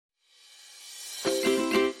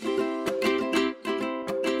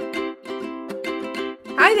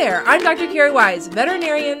Hi there, I'm Dr. Carrie Wise,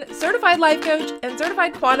 veterinarian, certified life coach, and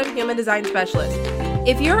certified quantum human design specialist.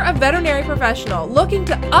 If you're a veterinary professional looking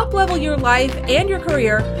to up-level your life and your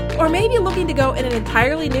career, or maybe looking to go in an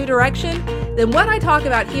entirely new direction, then what I talk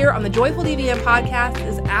about here on the Joyful DVM podcast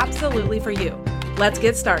is absolutely for you. Let's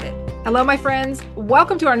get started. Hello, my friends.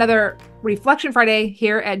 Welcome to another Reflection Friday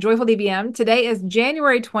here at Joyful DVM. Today is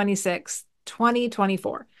January 26th,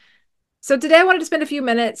 2024. So today I wanted to spend a few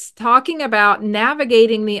minutes talking about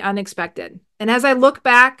navigating the unexpected. And as I look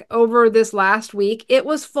back over this last week, it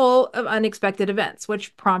was full of unexpected events,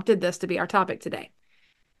 which prompted this to be our topic today.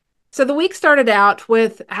 So the week started out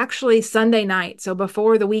with actually Sunday night. So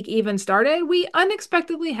before the week even started, we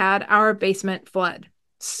unexpectedly had our basement flood.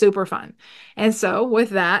 Super fun. And so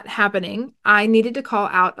with that happening, I needed to call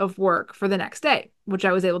out of work for the next day, which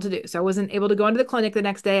I was able to do. So I wasn't able to go into the clinic the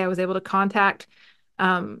next day. I was able to contact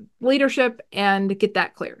leadership and get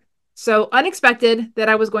that cleared. So unexpected that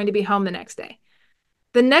I was going to be home the next day.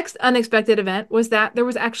 The next unexpected event was that there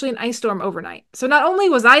was actually an ice storm overnight. So not only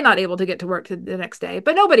was I not able to get to work the next day,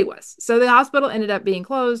 but nobody was. So the hospital ended up being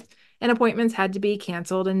closed and appointments had to be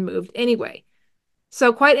canceled and moved anyway.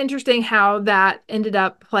 So quite interesting how that ended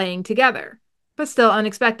up playing together, but still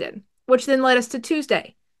unexpected, which then led us to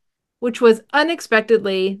Tuesday, which was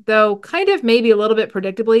unexpectedly, though kind of maybe a little bit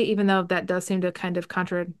predictably, even though that does seem to kind of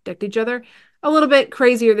contradict each other, a little bit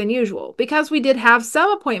crazier than usual, because we did have some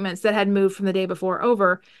appointments that had moved from the day before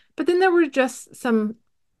over, but then there were just some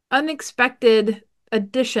unexpected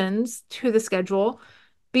additions to the schedule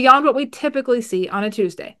beyond what we typically see on a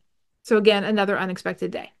Tuesday. So again, another unexpected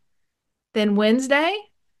day. Then Wednesday,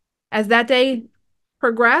 as that day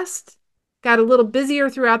progressed, got a little busier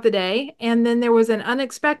throughout the day, and then there was an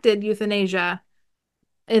unexpected euthanasia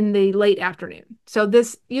in the late afternoon. So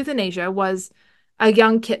this euthanasia was a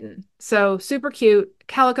young kitten. So super cute,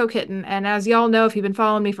 calico kitten. And as y'all know, if you've been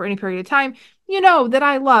following me for any period of time, you know that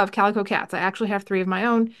I love calico cats. I actually have 3 of my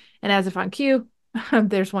own. And as if on cue,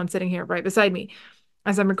 there's one sitting here right beside me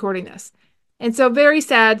as I'm recording this. And so very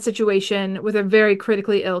sad situation with a very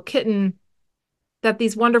critically ill kitten that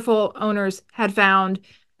these wonderful owners had found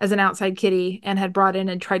as an outside kitty and had brought in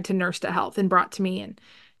and tried to nurse to health and brought to me and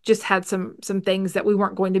just had some things that we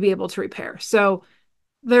weren't going to be able to repair. So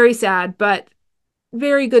very sad, but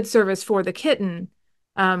very good service for the kitten,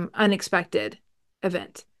 unexpected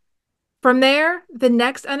event. From there, the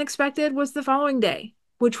next unexpected was the following day,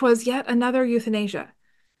 which was yet another euthanasia.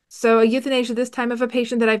 So a euthanasia this time of a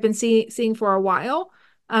patient that I've been seeing for a while,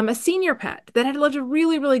 a senior pet that had lived a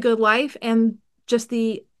really, really good life, and just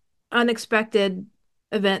the unexpected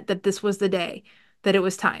event that this was the day that it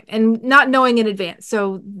was time, and not knowing in advance.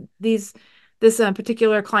 So this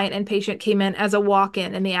particular client and patient came in as a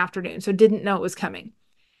walk-in in the afternoon, so didn't know it was coming.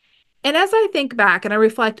 And as I think back and I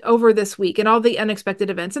reflect over this week and all the unexpected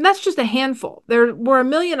events, and that's just a handful, there were a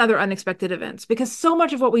million other unexpected events because so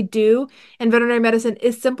much of what we do in veterinary medicine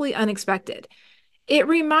is simply unexpected. It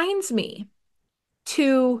reminds me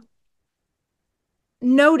to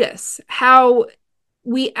notice how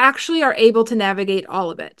we actually are able to navigate all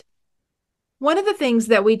of it. One of the things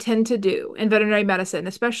that we tend to do in veterinary medicine,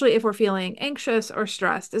 especially if we're feeling anxious or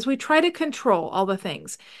stressed, is we try to control all the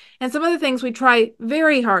things. And some of the things we try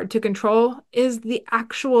very hard to control is the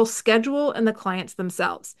actual schedule and the clients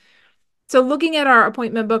themselves. So looking at our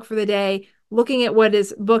appointment book for the day, looking at what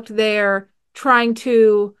is booked there, trying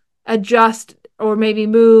to adjust or maybe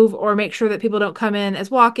move or make sure that people don't come in as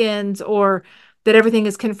walk-ins or that everything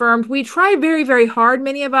is confirmed. We try very, very hard,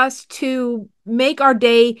 many of us, to make our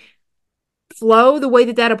day flow the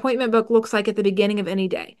way that appointment book looks like at the beginning of any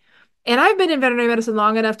day. And I've been in veterinary medicine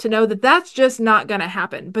long enough to know that that's just not going to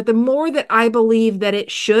happen. But the more that I believe that it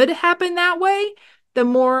should happen that way, the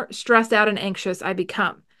more stressed out and anxious I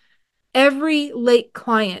become. Every late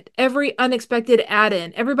client, every unexpected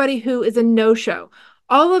add-in, everybody who is a no-show,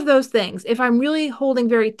 all of those things, if I'm really holding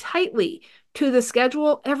very tightly to the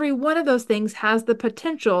schedule, every one of those things has the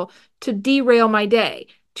potential to derail my day,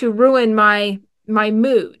 to ruin my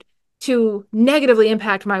mood, to negatively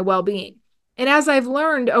impact my well-being. And as I've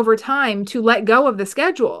learned over time to let go of the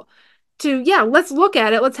schedule, let's look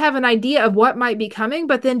at it, let's have an idea of what might be coming,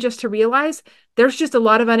 but then just to realize there's just a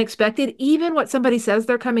lot of unexpected. Even what somebody says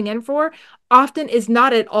they're coming in for often is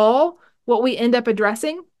not at all what we end up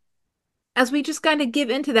addressing. As we just kind of give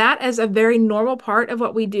into that as a very normal part of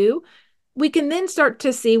what we do, we can then start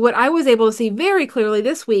to see what I was able to see very clearly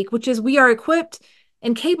this week, which is we are equipped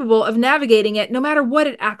and capable of navigating it no matter what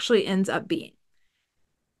it actually ends up being.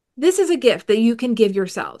 This is a gift that you can give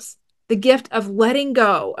yourselves. The gift of letting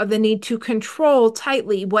go of the need to control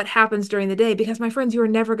tightly what happens during the day, because my friends, you are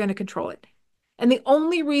never going to control it. And the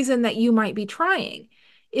only reason that you might be trying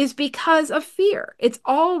is because of fear. It's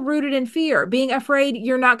all rooted in fear. Being afraid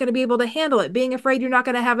you're not going to be able to handle it, being afraid you're not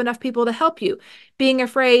going to have enough people to help you, being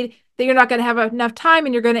afraid that you're not going to have enough time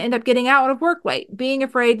and you're going to end up getting out of work late, being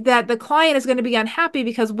afraid that the client is going to be unhappy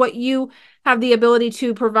because what you have the ability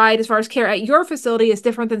to provide as far as care at your facility is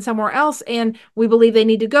different than somewhere else, and we believe they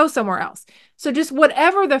need to go somewhere else. So just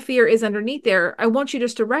whatever the fear is underneath there, I want you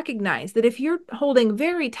just to recognize that if you're holding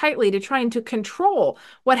very tightly to trying to control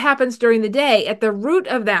what happens during the day, at the root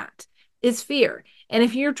of that is fear. And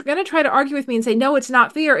if you're going to try to argue with me and say, no, it's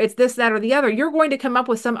not fear, it's this, that, or the other, you're going to come up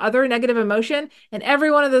with some other negative emotion. And every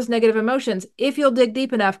one of those negative emotions, if you'll dig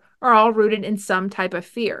deep enough, are all rooted in some type of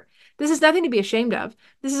fear. This is nothing to be ashamed of.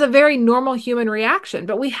 This is a very normal human reaction,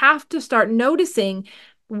 but we have to start noticing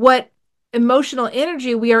what emotional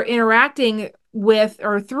energy we are interacting with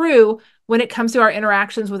or through when it comes to our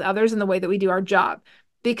interactions with others and the way that we do our job.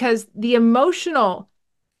 Because the emotional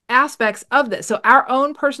aspects of this, so our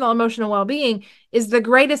own personal emotional well-being, is the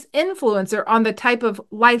greatest influencer on the type of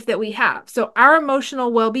life that we have. So our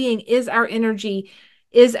emotional well-being is our energy,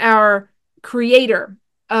 is our creator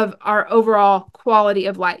of our overall quality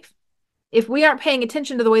of life. If we aren't paying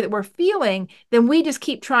attention to the way that we're feeling, then we just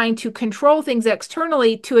keep trying to control things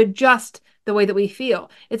externally to adjust the way that we feel.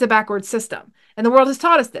 It's a backward system. And the world has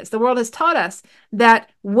taught us this. The world has taught us that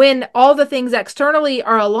when all the things externally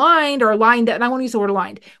are aligned or lined up, and I want to use the word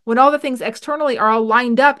aligned, when all the things externally are all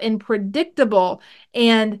lined up and predictable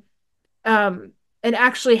and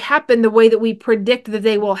actually happen the way that we predict that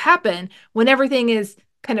they will happen, when everything is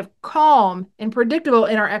kind of calm and predictable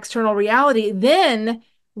in our external reality, then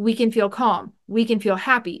we can feel calm, we can feel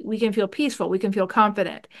happy, we can feel peaceful, we can feel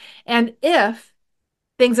confident. And if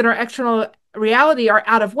things in our external reality are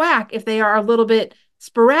out of whack, if they are a little bit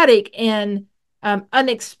sporadic and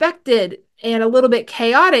unexpected and a little bit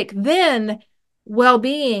chaotic, then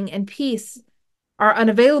well-being and peace are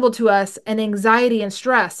unavailable to us, and anxiety and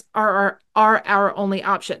stress are our only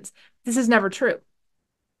options. This is never true.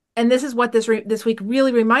 And this is what this week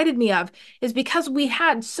really reminded me of, is because we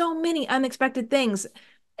had so many unexpected things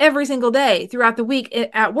every single day throughout the week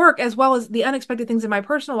at work, as well as the unexpected things in my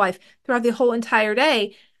personal life throughout the whole entire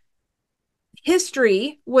day.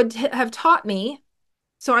 History would have taught me,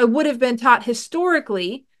 so I would have been taught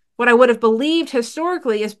historically, what I would have believed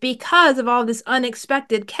historically is because of all this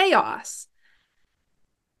unexpected chaos,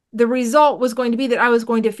 the result was going to be that I was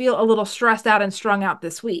going to feel a little stressed out and strung out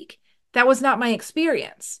this week. That was not my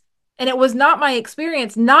experience. And it was not my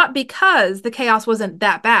experience, not because the chaos wasn't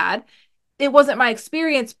that bad. It wasn't my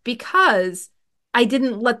experience because I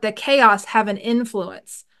didn't let the chaos have an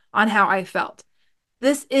influence on how I felt.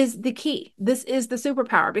 This is the key. This is the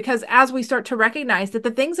superpower, because as we start to recognize that the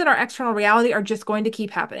things in our external reality are just going to keep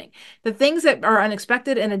happening, the things that are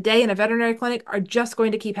unexpected in a day in a veterinary clinic are just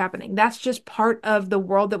going to keep happening. That's just part of the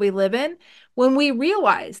world that we live in. When we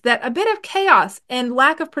realize that a bit of chaos and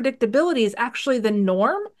lack of predictability is actually the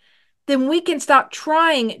norm, then we can stop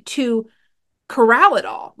trying to corral it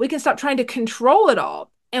all. We can stop trying to control it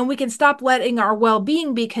all, and we can stop letting our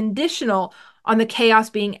well-being be conditional on the chaos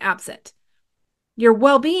being absent. Your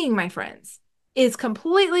well-being, my friends, is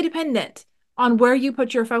completely dependent on where you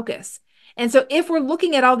put your focus. And so if we're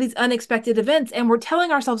looking at all these unexpected events and we're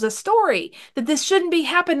telling ourselves a story that this shouldn't be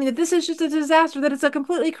happening, that this is just a disaster, that it's a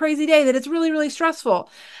completely crazy day, that it's really, really stressful,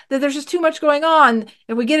 that there's just too much going on,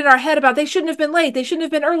 and we get in our head about they shouldn't have been late, they shouldn't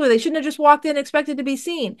have been early, they shouldn't have just walked in expected to be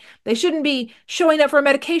seen, they shouldn't be showing up for a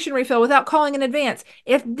medication refill without calling in advance.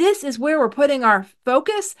 If this is where we're putting our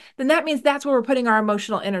focus, then that means that's where we're putting our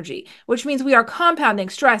emotional energy, which means we are compounding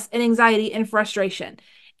stress and anxiety and frustration.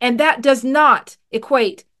 And that does not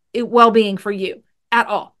equate well-being for you at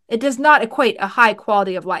all. It does not equate a high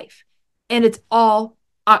quality of life. And it's all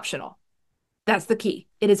optional. That's the key.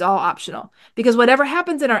 It is all optional, because whatever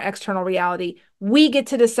happens in our external reality, we get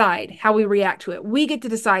to decide how we react to it. We get to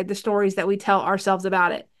decide the stories that we tell ourselves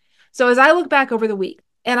about it. So as I look back over the week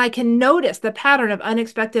and I can notice the pattern of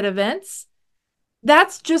unexpected events,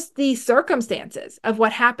 that's just the circumstances of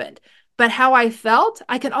what happened. But how I felt,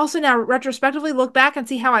 I can also now retrospectively look back and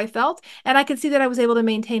see how I felt, and I can see that I was able to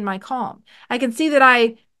maintain my calm. I can see that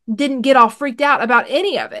I didn't get all freaked out about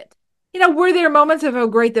any of it. Were there moments of, oh,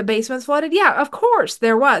 great, the basement's flooded? Yeah, of course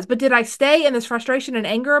there was. But did I stay in this frustration and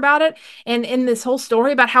anger about it and in this whole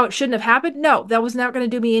story about how it shouldn't have happened? No, that was not going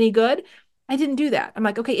to do me any good. I didn't do that. I'm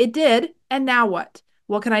like, okay, it did. And now what?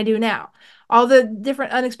 What can I do now? All the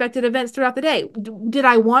different unexpected events throughout the day. Did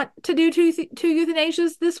I want to do two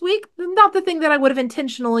euthanasias this week? Not the thing that I would have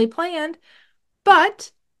intentionally planned,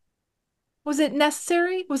 but was it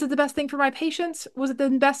necessary? Was it the best thing for my patients? Was it the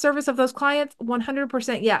best service of those clients?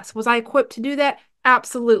 100% yes. Was I equipped to do that?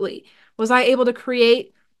 Absolutely. Was I able to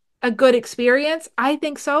create a good experience? I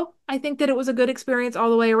think so. I think that it was a good experience all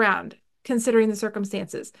the way around, considering the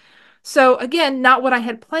circumstances. So again, not what I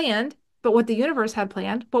had planned, but what the universe had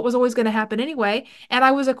planned, what was always going to happen anyway, and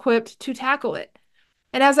I was equipped to tackle it.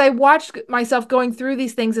 And as I watched myself going through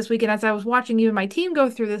these things this week, and as I was watching even my team go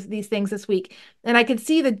through these things this week, and I could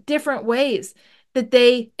see the different ways that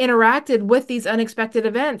they interacted with these unexpected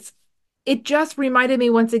events, it just reminded me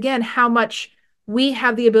once again how much we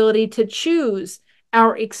have the ability to choose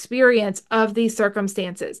our experience of these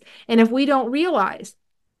circumstances. And if we don't realize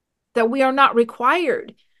that we are not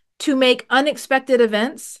required to make unexpected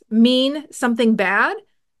events mean something bad,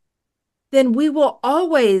 then we will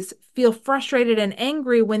always feel frustrated and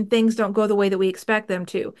angry when things don't go the way that we expect them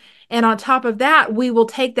to. And on top of that, we will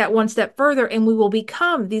take that one step further and we will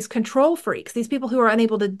become these control freaks, these people who are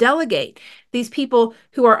unable to delegate, these people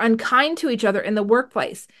who are unkind to each other in the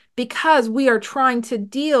workplace because we are trying to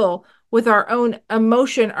deal with our own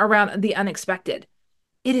emotion around the unexpected.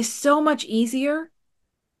 It is so much easier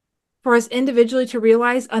for us individually to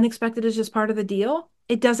realize unexpected is just part of the deal.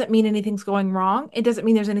 It doesn't mean anything's going wrong. It doesn't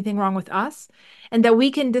mean there's anything wrong with us. And that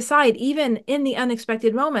we can decide, even in the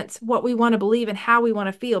unexpected moments, what we want to believe and how we want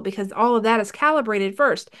to feel, because all of that is calibrated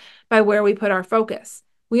first by where we put our focus.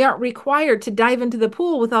 We aren't required to dive into the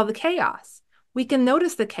pool with all the chaos. We can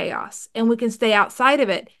notice the chaos and we can stay outside of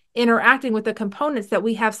it, interacting with the components that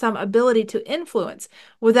we have some ability to influence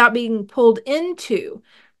without being pulled into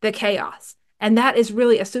the chaos. And that is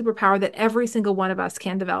really a superpower that every single one of us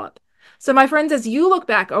can develop. So my friends, as you look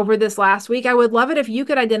back over this last week, I would love it if you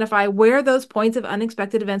could identify where those points of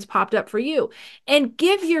unexpected events popped up for you and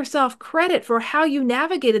give yourself credit for how you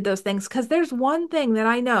navigated those things. Because there's one thing that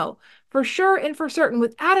I know for sure and for certain,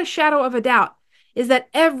 without a shadow of a doubt, is that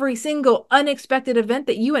every single unexpected event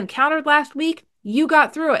that you encountered last week, you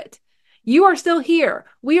got through it. You are still here.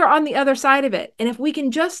 We are on the other side of it. And if we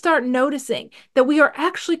can just start noticing that we are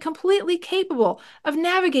actually completely capable of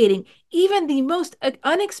navigating even the most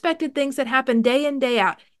unexpected things that happen day in, day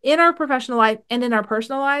out in our professional life and in our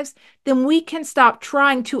personal lives, then we can stop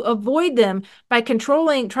trying to avoid them by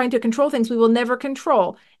trying to control things we will never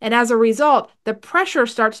control. And as a result, the pressure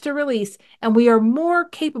starts to release and we are more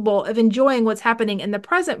capable of enjoying what's happening in the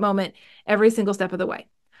present moment every single step of the way.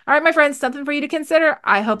 All right, my friends, something for you to consider.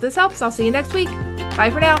 I hope this helps. I'll see you next week. Bye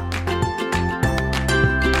for now.